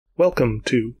Welcome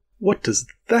to What Does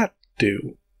That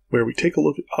Do?, where we take a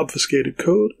look at obfuscated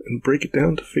code and break it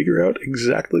down to figure out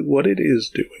exactly what it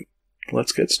is doing.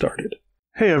 Let's get started.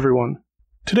 Hey everyone,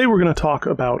 today we're going to talk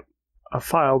about a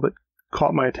file that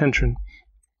caught my attention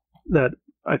that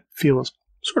I feel is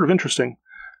sort of interesting,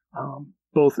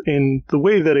 both in the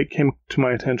way that it came to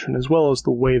my attention as well as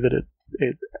the way that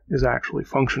it is actually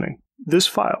functioning. This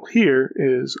file here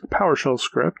is a PowerShell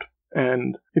script,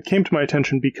 and it came to my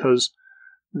attention because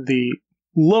the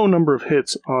low number of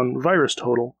hits on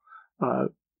VirusTotal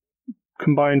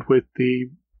combined with the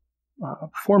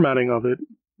formatting of it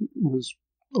was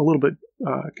a little bit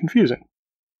confusing.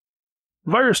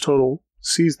 VirusTotal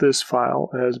sees this file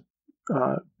as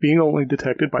being only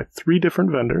detected by 3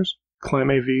 different vendors,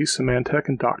 ClamAV, Symantec,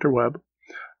 and Dr. Web.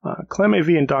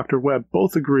 ClamAV and Dr. Web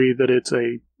both agree that it's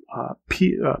a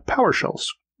PowerShell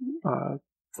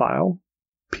file,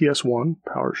 PS1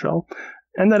 PowerShell,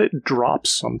 and that it drops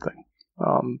something.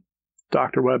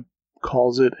 Dr. Web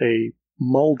calls it a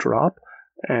mull drop,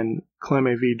 and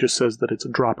ClamAV just says that it's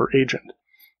a dropper agent.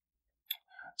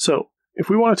 So, if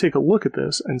we want to take a look at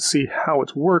this and see how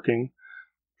it's working,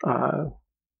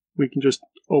 we can just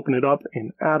open it up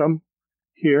in Atom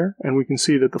here, and we can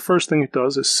see that the first thing it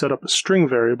does is set up a string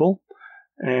variable,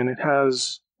 and it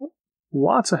has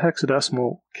lots of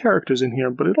hexadecimal characters in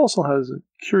here, but it also has a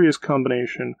curious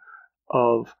combination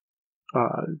of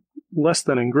less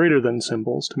than and greater than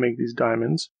symbols to make these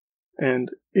diamonds. And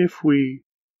if we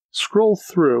scroll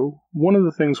through, one of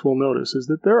the things we'll notice is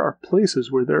that there are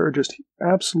places where there are just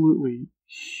absolutely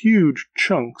huge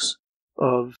chunks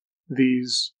of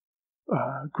these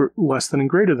less than and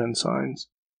greater than signs,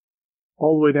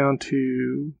 all the way down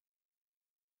to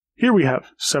here we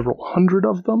have several hundred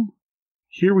of them.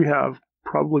 Here we have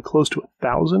probably close to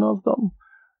 1,000 of them.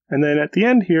 And then at the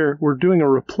end here, we're doing a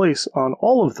replace on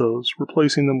all of those,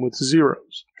 replacing them with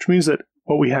zeros, which means that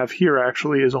what we have here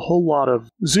actually is a whole lot of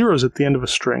zeros at the end of a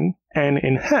string, and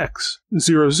in hex,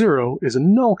 00 is a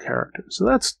null character. So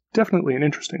that's definitely an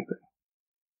interesting thing.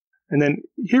 And then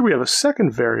here we have a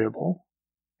second variable,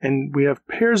 and we have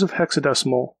pairs of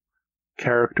hexadecimal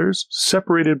characters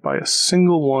separated by a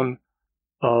single one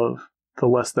of the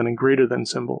less than and greater than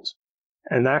symbols.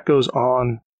 And that goes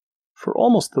on for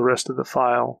almost the rest of the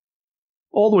file,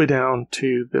 all the way down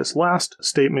to this last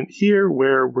statement here,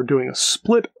 where we're doing a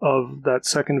split of that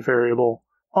second variable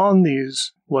on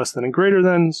these less than and greater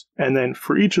thans, and then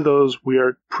for each of those we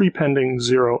are prepending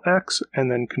 0x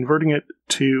and then converting it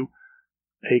to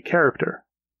a character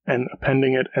and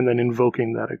appending it and then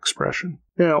invoking that expression.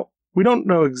 Now, we don't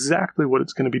know exactly what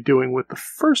it's going to be doing with the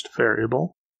first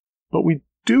variable, but we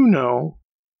do know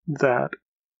that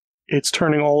it's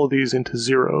turning all of these into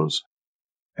zeros,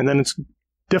 and then it's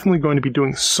definitely going to be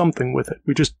doing something with it.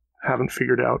 We just haven't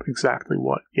figured out exactly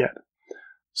what yet.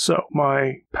 So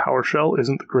my PowerShell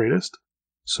isn't the greatest,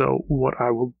 so what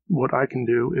I can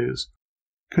do is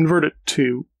convert it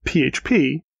to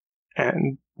PHP,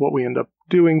 and what we end up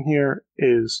doing here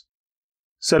is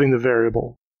setting the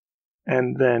variable,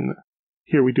 and then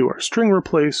here we do our string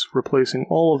replace, replacing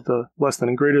all of the less than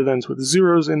and greater thans with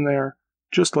zeros in there,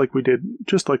 just like we did,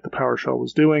 just like the PowerShell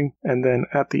was doing, and then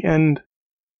at the end,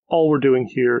 all we're doing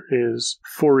here is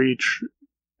for each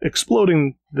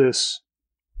exploding this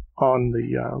on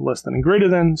the less than and greater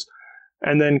thans,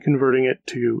 and then converting it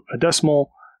to a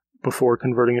decimal before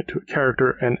converting it to a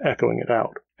character and echoing it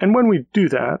out. And when we do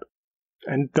that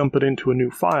and dump it into a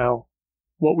new file,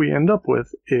 what we end up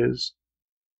with is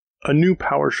a new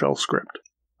PowerShell script.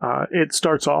 It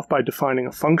starts off by defining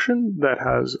a function that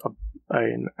has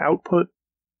an output,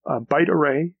 a byte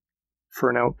array for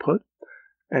an output,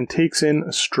 and takes in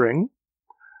a string.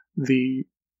 The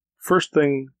first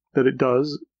thing that it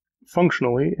does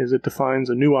functionally is it defines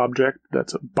a new object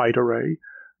that's a byte array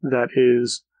that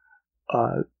is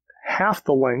half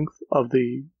the length of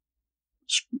the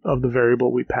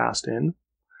variable we passed in,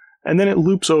 and then it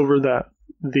loops over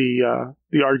the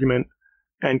argument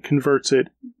and converts it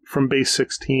from base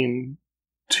 16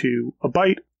 to a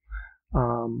byte,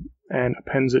 and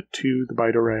appends it to the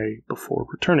byte array before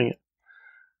returning it.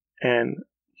 And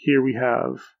here we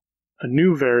have a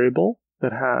new variable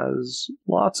that has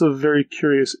lots of very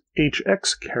curious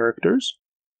HX characters.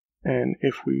 And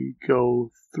if we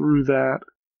go through that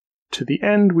to the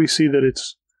end, we see that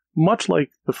it's much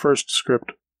like the first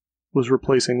script was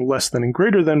replacing less than and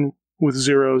greater than with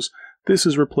zeros. This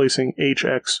is replacing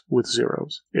HX with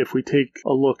zeros. If we take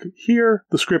a look here,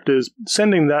 the script is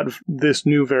sending this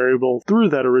new variable through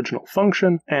that original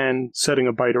function and setting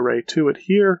a byte array to it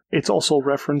here. It's also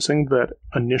referencing that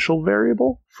initial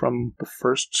variable from the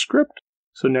first script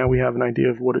So now we have an idea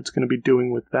of what it's going to be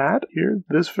doing with that here.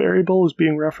 This variable is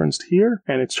being referenced here,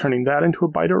 and it's turning that into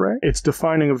a byte array. It's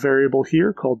defining a variable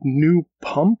here called new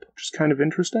pump, which is kind of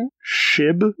interesting.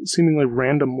 Shib, seemingly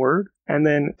random word. And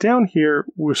then down here,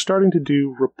 we're starting to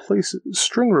do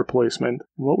string replacement.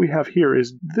 What we have here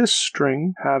is this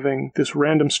string having this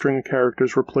random string of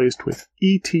characters replaced with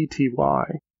etty.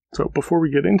 So before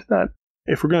we get into that,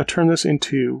 if we're going to turn this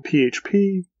into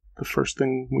PHP, the first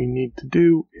thing we need to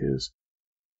do is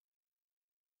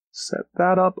set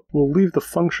that up. We'll leave the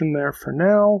function there for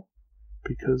now,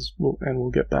 because we'll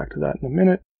get back to that in a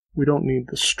minute. We don't need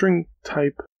the string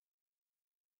type,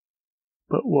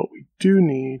 but what we do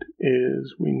need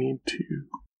is we need to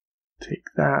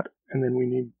take that, and then we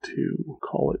need to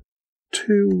call it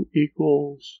 2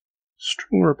 equals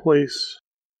string replace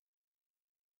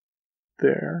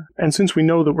there. And since we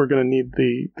know that we're going to need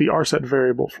the rset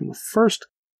variable from the first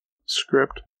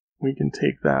script, we can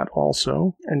take that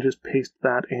also and just paste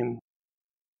that in.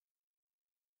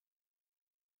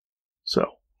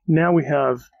 So now we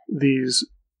have these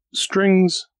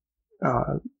strings.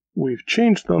 We've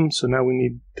changed them, so now we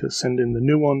need to send in the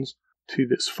new ones to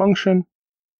this function.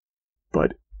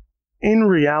 But in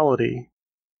reality,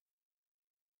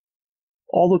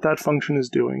 all that function is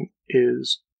doing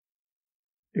is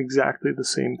exactly the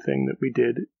same thing that we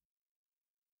did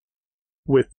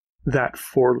with that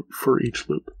for each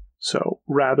loop. So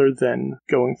rather than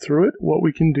going through it, what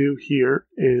we can do here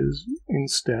is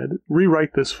instead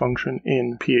rewrite this function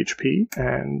in PHP,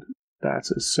 and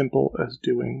that's as simple as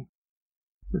doing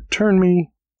return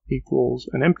me equals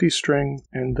an empty string,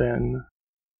 and then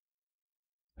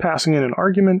passing in an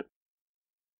argument.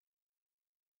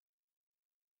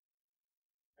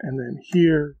 And then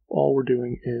here, all we're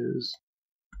doing is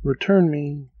return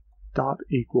me dot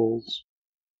equals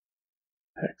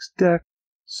hexdec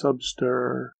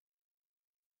substir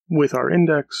with our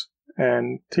index,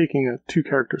 and taking a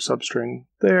 2-character substring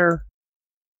there,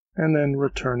 and then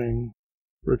returning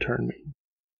return me.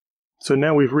 So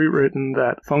now we've rewritten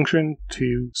that function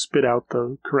to spit out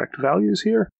the correct values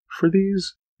here for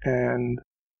these, and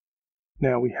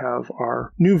now we have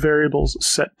our new variables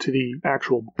set to the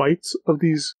actual bytes of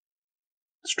these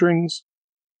strings.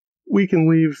 We can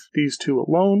leave these two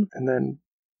alone, and then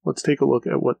let's take a look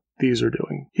at what these are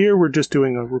doing. Here we're just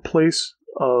doing a replace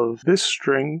of this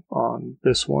string on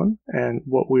this one, and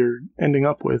what we're ending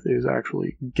up with is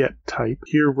actually get type.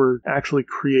 Here we're actually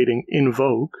creating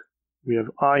invoke. We have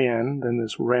in, then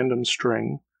this random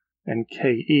string, and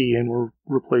ke, and we're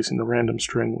replacing the random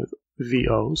string with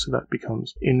vo, so that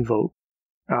becomes invoke.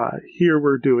 Here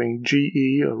we're doing ge,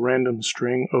 a random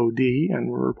string od, and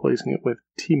we're replacing it with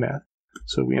tmeth,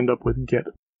 so we end up with get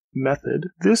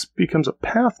method. This becomes a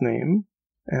path name,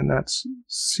 and that's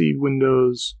C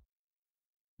Windows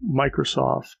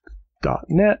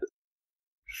Microsoft.NET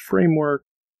framework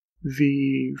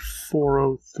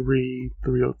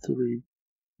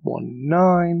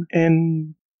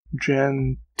v403.303.19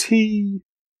 ngent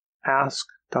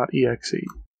ask.exe.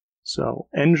 So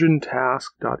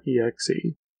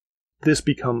engine-task.exe. This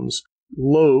becomes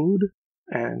load,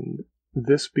 and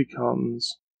this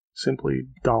becomes simply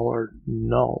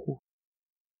 $null.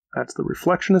 That's the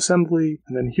reflection assembly,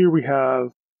 and then here we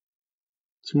have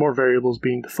some more variables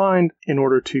being defined in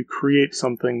order to create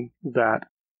something that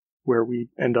where we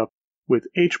end up with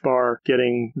hbar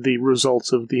getting the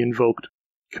results of the invoked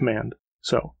command.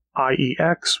 So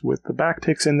IEX with the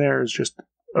backticks in there is just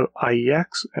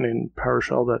IEX, and in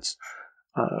PowerShell that's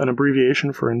an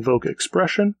abbreviation for invoke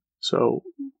expression. So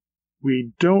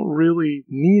we don't really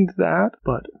need that,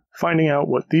 but finding out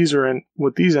what these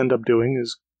end up doing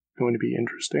is going to be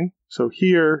interesting. So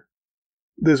here,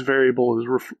 this variable is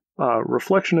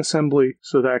reflection assembly,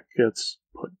 so that gets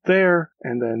put there,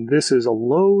 and then this is a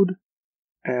load,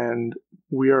 and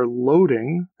we are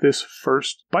loading this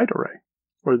first byte array,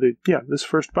 or this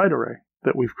first byte array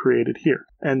that we've created here.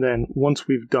 And then once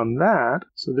we've done that,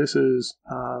 so this is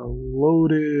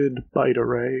loaded byte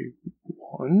array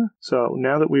 1. So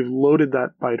now that we've loaded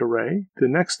that byte array, the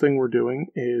next thing we're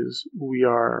doing is we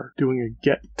are doing a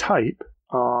get type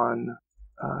on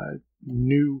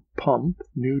new.pump,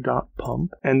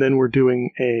 and then we're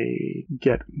doing a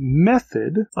get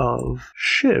method of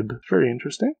shib. Very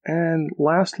interesting. And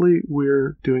lastly,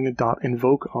 we're doing a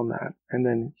 .invoke on that. And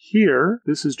then here,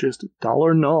 this is just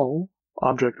 $null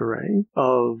object array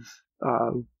of,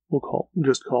 we'll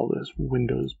just call this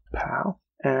Windows path,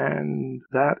 and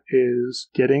that is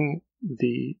getting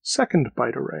the second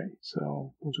byte array.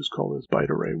 So we'll just call this byte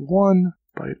array 1,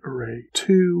 byte array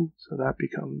 2, so that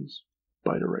becomes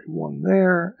byte array 1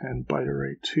 there, and byte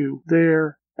array 2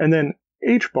 there. And then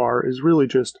hbar is really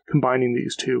just combining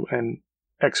these two and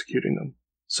executing them.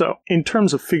 So, in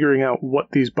terms of figuring out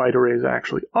what these byte arrays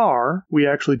actually are, we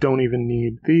actually don't even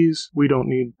need these. We don't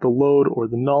need the load or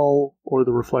the null or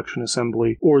the reflection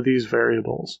assembly or these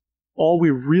variables. All we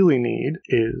really need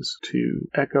is to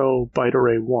echo byte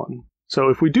array 1. So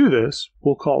if we do this,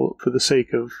 we'll call, for the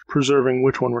sake of preserving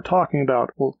which one we're talking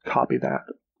about, we'll copy that.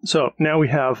 So now we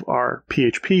have our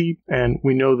PHP, and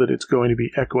we know that it's going to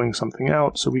be echoing something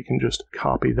out, so we can just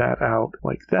copy that out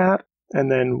like that. And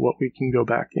then what we can go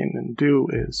back in and do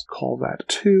is call that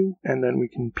to, and then we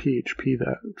can PHP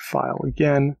that file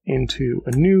again into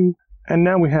a new, and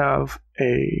now we have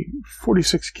a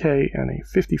 46K and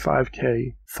a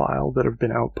 55K file that have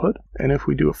been output. And if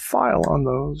we do a file on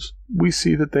those, we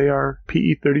see that they are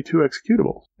PE32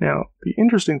 executables. Now, the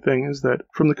interesting thing is that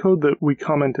from the code that we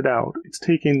commented out, it's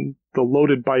taking the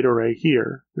loaded byte array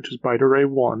here, which is byte array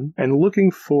 1, and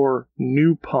looking for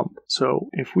new pump. So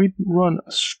if we run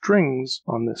strings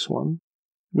on this one,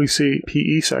 we see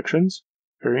PE sections,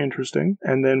 very interesting,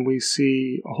 and then we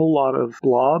see a whole lot of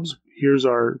blobs. Here's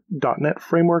our .NET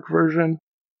framework version.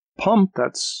 Pump,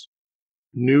 that's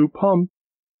new pump.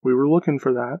 We were looking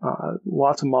for that.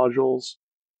 Lots of modules.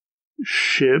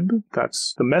 Shib,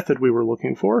 that's the method we were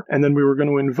looking for. And then we were going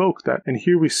to invoke that. And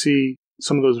here we see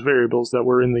some of those variables that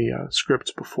were in the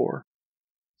scripts before.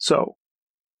 So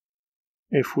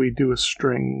if we do a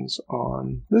strings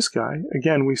on this guy,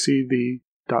 again, we see the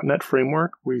 .NET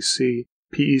framework. We see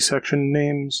PE section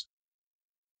names.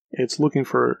 It's looking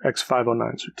for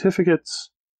X509 certificates,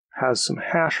 has some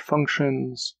hash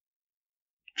functions,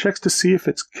 checks to see if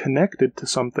it's connected to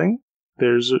something.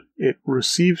 It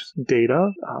receives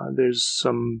data. There's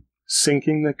some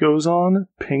syncing that goes on,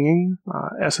 pinging.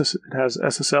 It has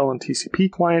SSL and TCP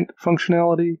client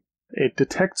functionality. It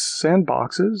detects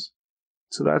sandboxes,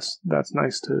 so that's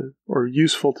nice or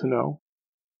useful to know.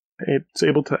 It's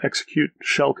able to execute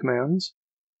shell commands.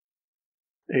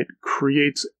 It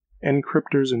creates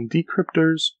encryptors and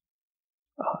decryptors,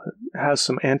 has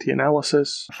some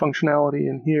anti-analysis functionality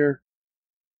in here.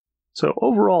 So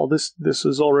overall, this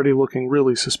is already looking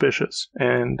really suspicious.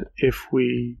 And if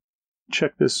we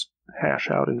check this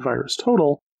hash out in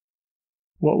VirusTotal,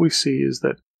 what we see is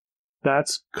that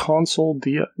that's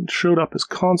it showed up as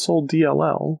console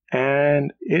DLL,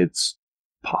 and it's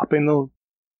popping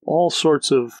all sorts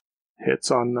of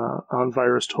hits on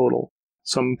VirusTotal.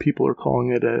 Some people are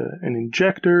calling it an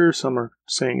injector, some are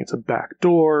saying it's a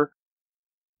backdoor,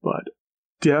 but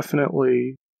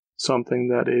definitely something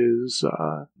that is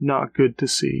not good to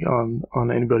see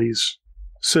on anybody's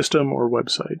system or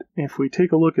website. If we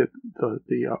take a look at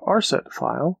the RSET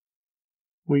file,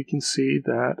 we can see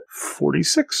that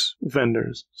 46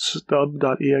 vendors,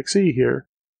 stub.exe here,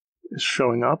 is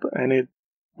showing up, and it,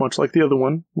 much like the other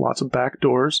one, lots of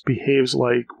backdoors, behaves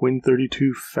like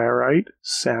Win32 Ferrite,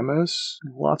 Samus,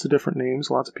 lots of different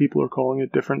names, lots of people are calling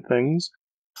it different things.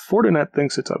 Fortinet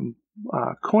thinks it's a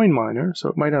coin miner, so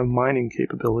it might have mining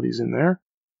capabilities in there,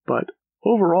 but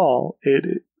overall,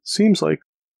 it seems like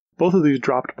both of these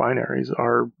dropped binaries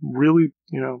are really,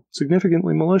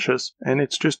 significantly malicious, and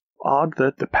it's just odd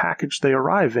that the package they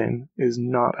arrive in is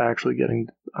not actually getting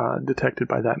detected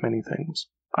by that many things.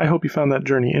 I hope you found that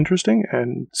journey interesting,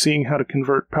 and seeing how to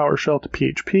convert PowerShell to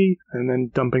PHP and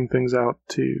then dumping things out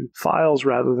to files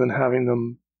rather than having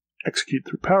them execute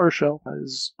through PowerShell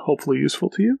is hopefully useful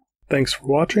to you. Thanks for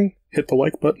watching. Hit the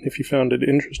like button if you found it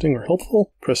interesting or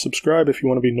helpful. Press subscribe if you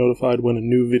want to be notified when a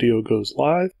new video goes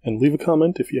live, and leave a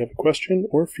comment if you have a question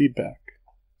or feedback.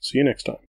 See you next time.